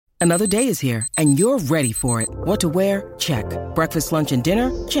Another day is here, and you're ready for it. What to wear? Check. Breakfast, lunch, and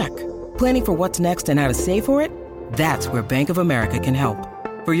dinner? Check. Planning for what's next and how to save for it? That's where Bank of America can help.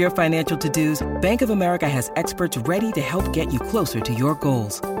 For your financial to-dos, Bank of America has experts ready to help get you closer to your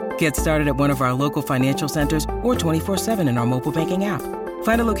goals. Get started at one of our local financial centers or 24/7 in our mobile banking app.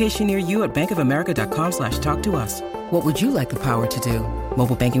 Find a location near you at bankofamerica.com/talktous. What would you like the power to do?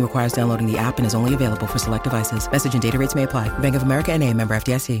 Mobile banking requires downloading the app and is only available for select devices. Message and data rates may apply. Bank of America N.A., member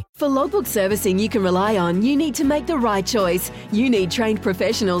FDIC. For logbook servicing you can rely on, you need to make the right choice. You need trained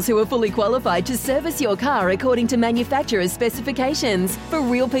professionals who are fully qualified to service your car according to manufacturer's specifications. For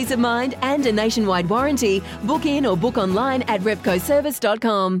real peace of mind and a nationwide warranty, book in or book online at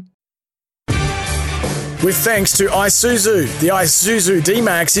repcoservice.com. With thanks to Isuzu, the Isuzu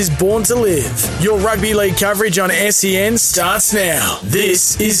D-Max is born to live. Your rugby league coverage on SEN starts now.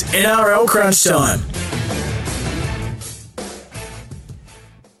 This is NRL Crunch Time.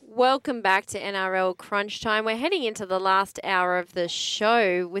 Welcome back to NRL Crunch Time. We're heading into the last hour of the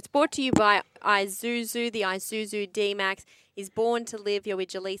show. It's brought to you by Isuzu. The Isuzu D-Max is born to live. You're with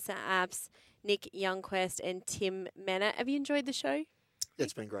Jaleesa Apps, Nick Youngquest and Tim Mena. Have you enjoyed the show?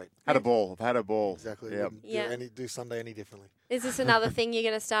 It's been great. I've had a ball. Exactly. Yep. Do Sunday any differently. Is this another thing you're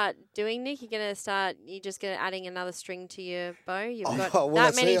going to start doing, Nick? You're just going to adding another string to your bow? You've got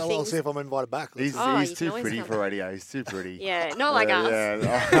that many things. I'll see if I'm invited back. He's too pretty for radio. He's too pretty. Yeah, not like us.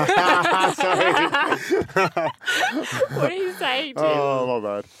 Yeah. Sorry. What are you saying, Tim? Oh,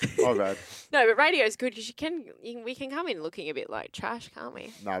 my bad. No, but radio's good because we can come in looking a bit like trash, can't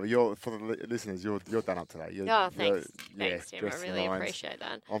we? No, but for the listeners, you're done up today. Thanks. Thanks, Tim. I really appreciate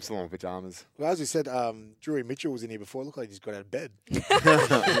that. I'm still on pajamas. Well, as we said, Drury Mitchell was in here before. It looked like he just got out of bed. He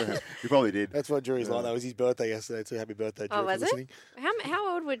probably did. That's what Drury's like. That was his birthday yesterday too. Happy birthday, Drury, was for listening. it?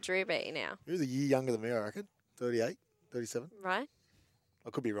 How old would Drew be now? He was a year younger than me, I reckon. 38, 37. Right. I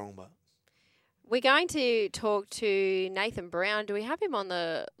could be wrong, but... We're going to talk to Nathan Brown. Do we have him on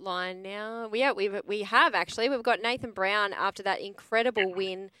the line now? We have actually. We've got Nathan Brown after that incredible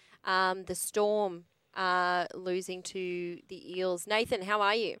win, the Storm losing to the Eels. Nathan, how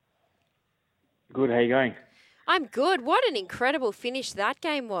are you? Good. How you going? I'm good. What an incredible finish that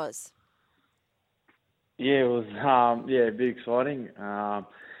game was. Yeah, it was. A bit exciting.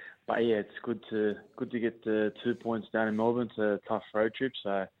 But yeah, it's good to get the 2 points down in Melbourne. It's a tough road trip,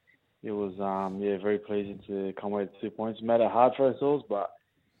 so. It was, very pleasing to come away with 2 points. It made it hard for ourselves, but,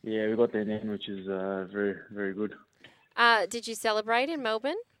 yeah, we got there in the end, which is very, very good. Did you celebrate in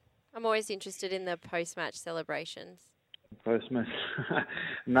Melbourne? I'm always interested in the post-match celebrations. Post-match?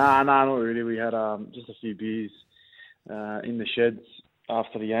 Nah, not really. We had just a few beers in the sheds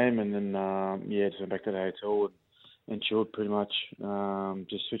after the game, and then, just went back to the hotel and chilled pretty much,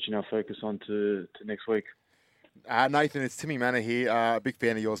 just switching our focus on to next week. Nathan, it's Timmy Manor here. Big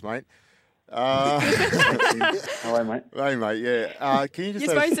fan of yours, mate. Hello, mate. Hey, mate. Yeah. Can you just?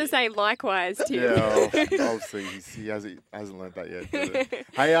 You're supposed to say likewise, Tim. Yeah. Obviously, he hasn't learned that yet.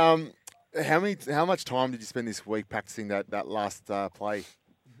 Hey, how much time did you spend this week practicing that last play?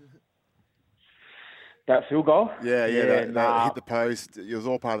 That field goal? Yeah. That hit the post. It was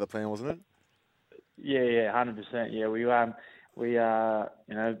all part of the plan, wasn't it? Yeah, 100%. Yeah, we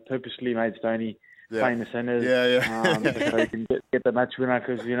purposely made Stoney. Playing the centres. So you can get the match winner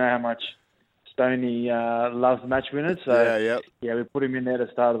because you know how much Stoney loves the match winners. So we put him in there at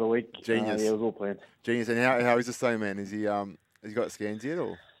the start of the week. Genius. It was all planned. Genius. And how is the Stone man? Is he has he got scans yet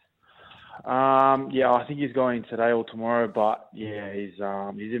or? I think he's going today or tomorrow. But he's in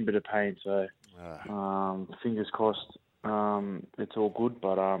a bit of pain. So fingers crossed. It's all good.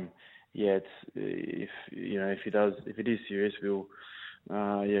 But it's if it is serious, we'll.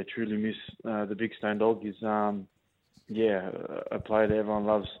 Truly miss the big Stone Dog. Is a player that everyone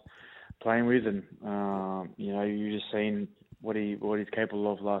loves playing with, and you just seen what he's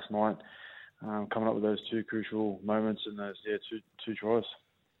capable of last night, coming up with those two crucial moments and those two tries.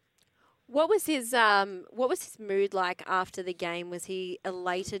 What was his mood like after the game? Was he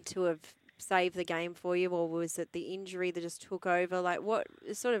elated to have saved the game for you, or was it the injury that just took over? Like, what?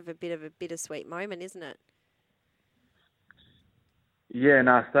 It's sort of a bit of a bittersweet moment, isn't it? Yeah,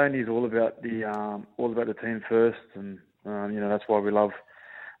 Stoney's all about the team first, and that's why we love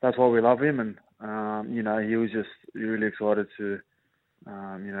him, and he was just really excited to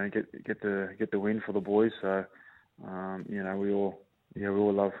get the win for the boys. So we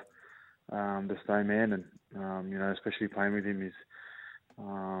all love the Stone man, and especially playing with him is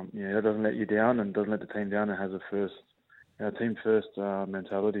that doesn't let you down and doesn't let the team down, and has a team first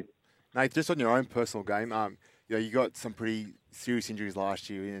mentality. Nate, just on your own personal game, you got some pretty serious injuries last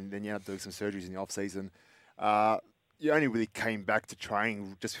year, and then you had to do some surgeries in the off season. you only really came back to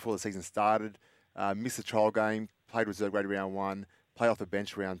training just before the season started. Missed the trial game, played reserve grade round 1, played off the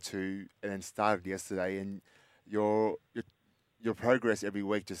bench round 2, and then started yesterday. And your progress every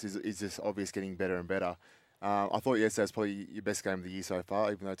week just is just obvious, getting better and better. I thought yesterday was probably your best game of the year so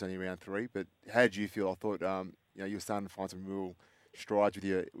far, even though it's only round 3. But how did you feel? I thought you were starting to find some real strides with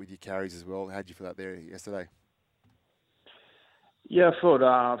your carries as well. How did you feel out there yesterday? Yeah, I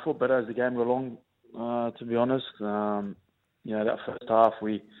felt better as the game went along. To be honest, that first half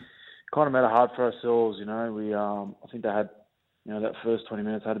we kind of made it hard for ourselves. We I think they had that first 20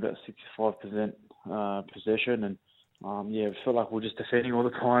 minutes had about 65% possession, and it felt like we were just defending all the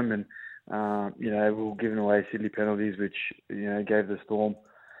time, and we were giving away silly penalties, which gave the Storm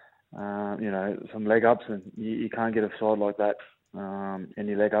some leg ups, and you can't get offside like that,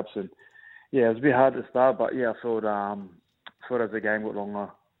 any leg ups, and it was a bit hard to start, but I thought as the game got longer,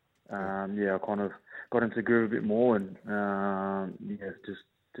 I kind of got into the groove a bit more, and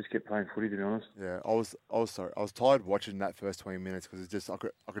just kept playing footy, to be honest. Yeah, I was tired watching that first 20 minutes because it's just I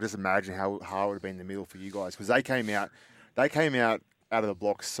could just imagine how hard it would have been in the middle for you guys, because they came out out of the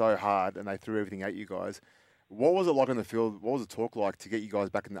blocks so hard and they threw everything at you guys. What was it like on the field? What was the talk like to get you guys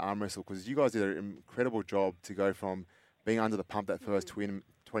back in the arm wrestle? Because you guys did an incredible job to go from being under the pump that first 20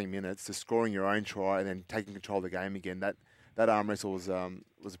 minutes to scoring your own try and then taking control of the game again. That arm wrestle was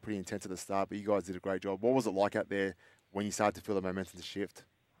pretty intense at the start, but you guys did a great job. What was it like out there when you started to feel the momentum to shift?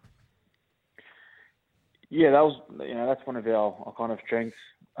 Yeah, that was that's one of our kind of strengths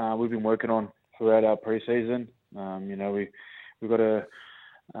we've been working on throughout our pre-season. We've got to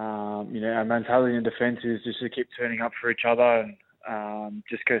our mentality in defence is just to keep turning up for each other and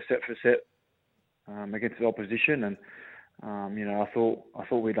just go set for set against the opposition. And I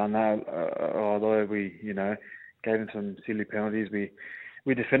thought we'd done that. Although we gave them some silly penalties,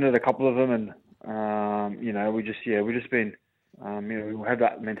 we defended a couple of them, and we've just been we had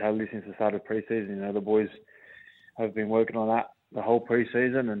that mentality since the start of pre-season. The boys have been working on that the whole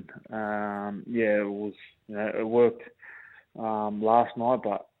pre-season, and it worked last night,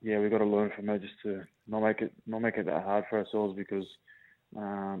 but we've got to learn from it just to not make it that hard for ourselves, because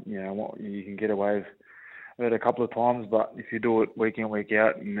you can get away with it a couple of times, but if you do it week in, week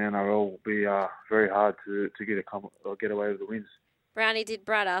out, in the NRL, will be very hard to get away with the wins. Brownie, did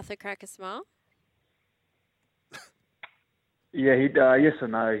Brad Arthur crack a smile? Yeah, he yes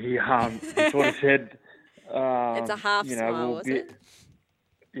and no. He sort of said it's a half smile, was it?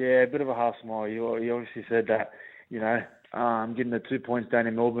 Yeah, a bit of a half smile. He obviously said that getting the 2 points down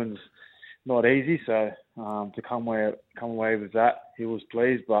in Melbourne's not easy, so to come away with that, he was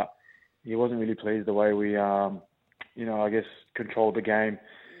pleased, but he wasn't really pleased the way we I guess controlled the game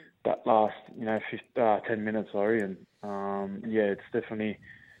that last 10 minutes, and it's definitely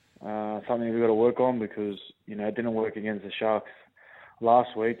something we've got to work on, because it didn't work against the Sharks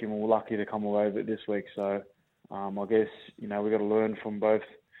last week, and we were lucky to come away with it this week. So I guess we've got to learn from both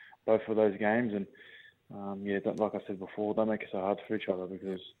of those games, and like I said before, don't make it so hard for each other,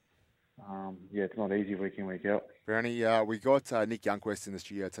 because it's not easy week in, week out. Brownie, we got Nick Youngquist in the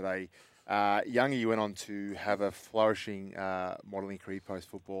studio today. Youngie went on to have a flourishing modelling career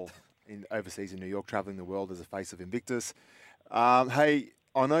post-football overseas in New York, travelling the world as a face of Invictus. Hey,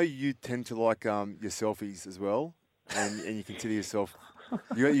 I know you tend to like your selfies as well, and you consider yourself.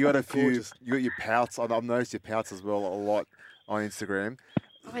 You got a few. You got your pouts. I've noticed your pouts as well a lot on Instagram.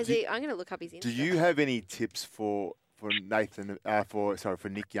 Oh, is he? I'm going to look up his Instagram. Do you have any tips for Nathan? For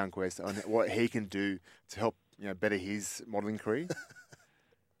Nick Youngquist on what he can do to help better his modelling career?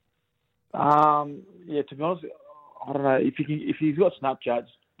 To be honest, I don't know if he's got Snapchat.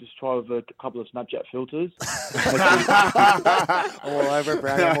 Just try with a couple of Snapchat filters. I'm all over it,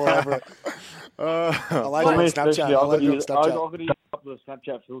 Brownie. I'm all over it. I like it on Snapchat. I've got to use a couple of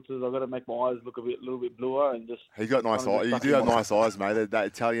Snapchat filters. I've got to make my eyes look a little bit bluer, and just. He's got nice eyes. You do have nice eyes, mate. That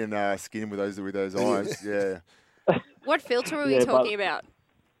Italian skin with those eyes. Yeah. What filter were we talking about?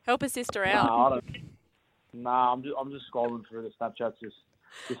 Help a sister out. I'm just scrolling through the Snapchats, just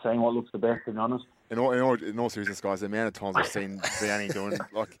saying what looks the best, to be honest. In all seriousness, guys, the amount of times I've seen Brownie doing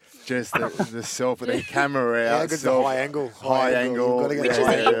just the self with the camera out, high angle,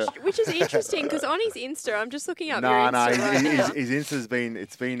 which is interesting, because on his Insta, I'm just looking up your Insta. His Insta's been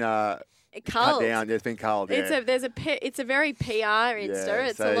culled. Cut down. Yeah, it's been culled. Yeah. It's a very PR Insta. Yeah,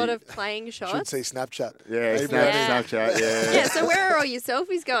 it's a lot of playing shots. Should see Snapchat. Yeah, Snapchat. Yeah. Yeah. So where are all your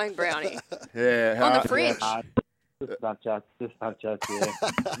selfies going, Brownie? Yeah, on the fridge. Just Snapchat,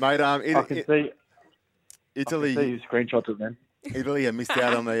 yeah. Mate, I can see. Italy. I can see his screenshots of them. Italy missed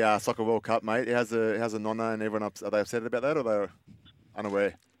out on the Soccer World Cup, mate. How's a nonna and everyone are they upset about that, or they're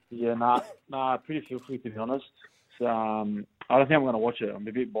unaware? Yeah, pretty filthy, to be honest. I don't think I'm going to watch it. I'm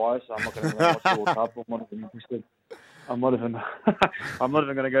a bit biased, so I'm not going to watch the World Cup. I'm not even interested. I'm not even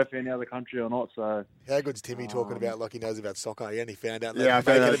going to go for any other country or not. So how good's Timmy talking about like he knows about soccer? He only found out. Yeah, I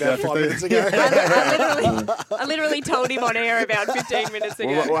found out about 5 minutes ago. I literally told him on air about 15 minutes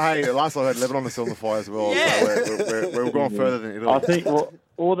ago. Well, hey, last I heard, Lebanon is still on the fire as well. Yeah. So we're going further than Italy. I think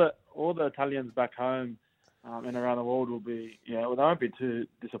all the Italians back home and around the world will be, they won't be too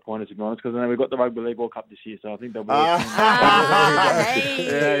disappointed, to be honest, because then we've got the Rugby League World Cup this year, so I think they'll be.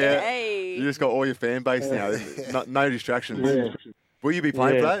 Hey. You just got all your fan base now. No distractions. Yeah. Will you be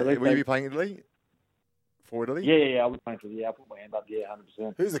playing for that? so Will you be playing Italy? For Italy? Yeah, I'll be playing for the. I'll put my hand up. Yeah,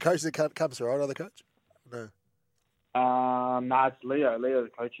 100%. Who's the coach? Is it Cubs, right? Other coach? No. No, it's Leo. Leo, the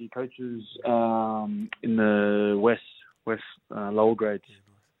coach. He coaches in the West lower grades.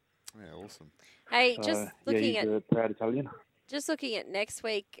 Yeah, awesome. Hey, So, just looking he's at a proud Italian. next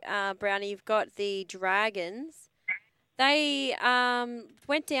week, Brownie, you've got the Dragons. They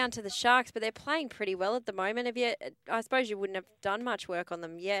went down to the Sharks, but they're playing pretty well at the moment. I suppose you wouldn't have done much work on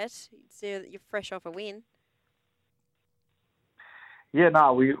them yet. So you're fresh off a win. Yeah,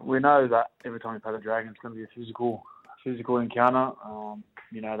 no, we know that every time we play the Dragons, it's going to be a physical encounter.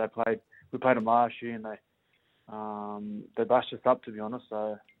 We played them last year, and they bashed us up, to be honest.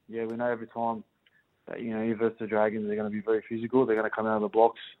 So yeah, we know every time that you versus the Dragons, they're going to be very physical. They're going to come out of the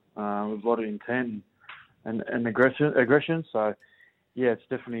blocks with a lot of intent and aggression. So yeah, it's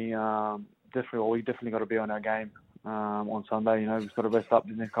definitely we definitely got to be on our game on Sunday. We've got to rest up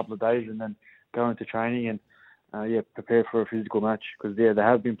in the next couple of days and then go into training and prepare for a physical match, because they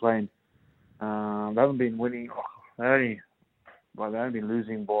have been playing. They haven't been winning. They've only been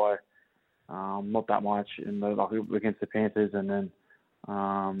losing by not that much against the Panthers, and then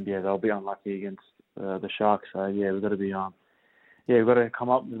they'll be unlucky against the Sharks. So yeah, we've got to be we've got to come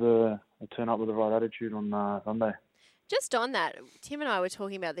up with turn up with the right attitude on Sunday. Just on that, Tim and I were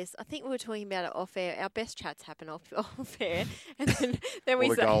talking about this. I think we were talking about it off air. Our best chats happen off air, and then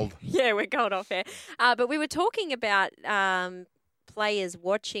we say, gold. Yeah, we're gold off air. But we were talking about players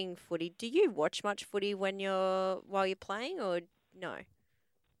watching footy. Do you watch much footy while you're playing, or no?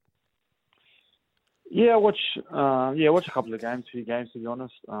 Yeah, I watch a couple of few games, to be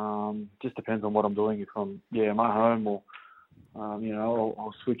honest. Just depends on what I'm doing. If I'm at home, or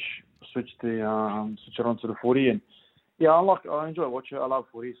I'll switch it onto the footy, and I enjoy watching it. I love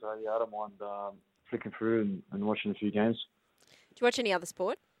footy, so I don't mind flicking through and watching a few games. Do you watch any other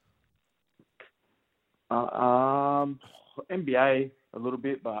sport? NBA a little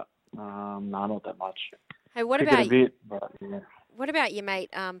bit, but not that much. Hey, what Cricket about a bit, but yeah. What about your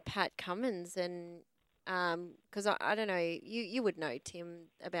mate Pat Cummins? And because I don't know, you would know, Tim,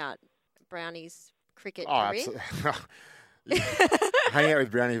 about Brownie's cricket career. Absolutely. Hang out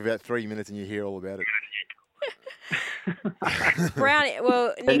with Brownie for about 3 minutes and you hear all about it. Brownie,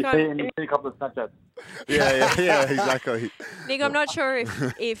 well, Nick, see a couple of Snapchats. Yeah, exactly. Nick, I'm not sure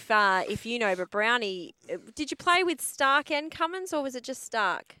if you know, but Brownie, did you play with Stark and Cummins, or was it just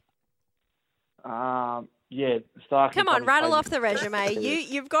Stark? Yeah, Stark. Come on, rattle off the resume.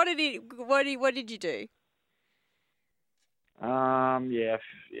 You've got it. What did you do? A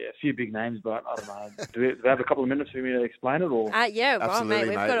few big names, but I don't know. Do we have a couple of minutes for me to explain it, or? Yeah, well, mate,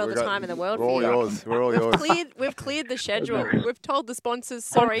 we've got all the time in the world for you. We're all yours. We've cleared the schedule. We've told the sponsors,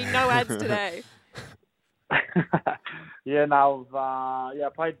 sorry, no ads today. I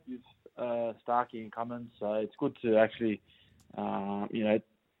played with Starkey and Cummins, so it's good to actually,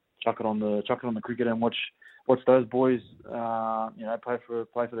 chuck it on the cricket and watch those boys, play for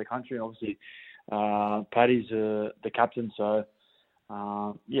their country. And obviously, Paddy's the captain, so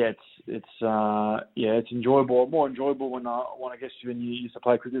it's enjoyable. More enjoyable when you used to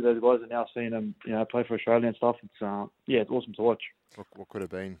play cricket. Those guys are now seeing them, play for Australia and stuff. It's awesome to watch. What could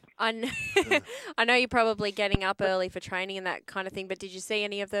have been? I know you're probably getting up early for training and that kind of thing, but did you see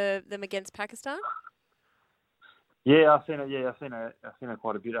any of them against Pakistan? Yeah, I've seen it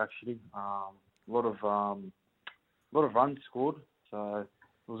quite a bit actually. A lot of runs scored, so it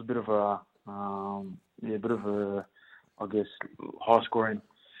was a bit of a I guess high scoring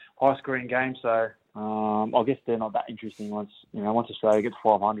game. So I guess they're not that interesting once Australia gets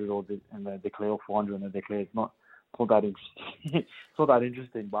 500 and they declare 400 and they declare it's not that interesting. It's not that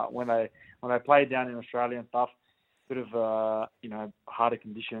interesting. But when they play down in Australia and stuff, bit of harder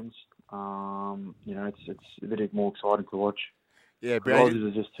conditions. It's a bit more exciting to watch. Yeah, Brownie,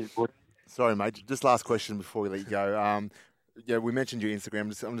 are just too good. Sorry, mate. Just last question before we let you go. We mentioned your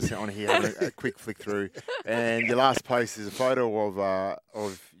Instagram. I'm just on here having a quick flick through, and your last post is a photo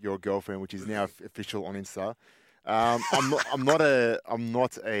of your girlfriend, which is now official on Insta. I'm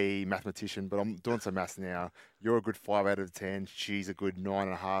not a mathematician, but I'm doing some maths now. You're a good 5 out of 10. She's a good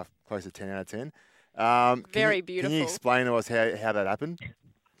 9.5, close to 10 out of 10. Very Can beautiful. you explain to us how that happened?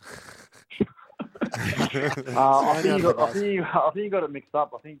 I think you got it mixed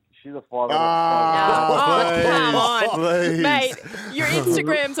up. I think she's a 5. Oh, come on. Please. Mate, your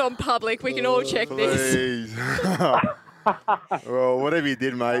Instagram's on public. We can all check this. Please. Well, whatever you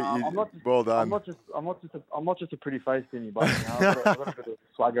did, mate, well done. I'm not just a pretty face, Timmy, but I've got a bit of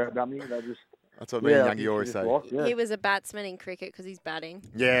swagger about me. That's what me and Youngie always say. He was a batsman in cricket because he's batting.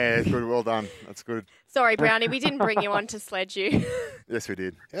 Yeah, it's good. Well done. That's good. Sorry, Brownie, we didn't bring you on to sledge you. Yes, we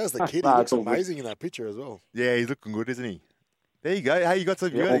did. How's the kid? He looks amazing in that picture as well. Yeah, he's looking good, isn't he? There you go. Hey, you got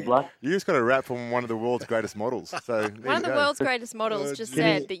some. You just got a rap from one of the world's greatest models. So one of the world's greatest models just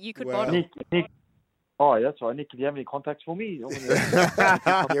said that you could model. Nick. Oh, yeah, that's right. Nick, do you have any contacts for me? Yeah,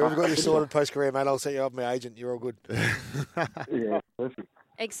 we've got you sorted post-career, mate. I'll set you up my agent. You're all good. Yeah, perfect.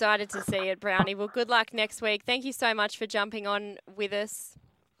 Excited to see it, Brownie. Well, good luck next week. Thank you so much for jumping on with us.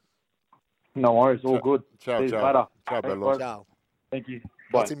 No worries. All good. Ciao, See you ciao. later. Ciao, Thanks, Bello. guys. Ciao. Thank you.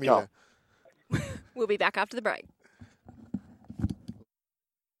 What's Bye. in me Ciao. there? We'll be back after the break.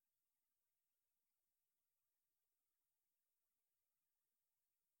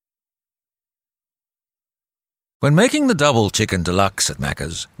 When making the double chicken deluxe at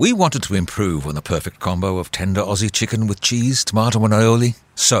Macca's, we wanted to improve on the perfect combo of tender Aussie chicken with cheese, tomato and aioli.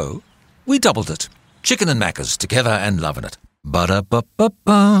 So, we doubled it. Chicken and Macca's, together and loving it.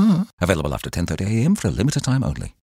 Ba-da-ba-ba-ba. Available after 10:30 a.m. for a limited time only.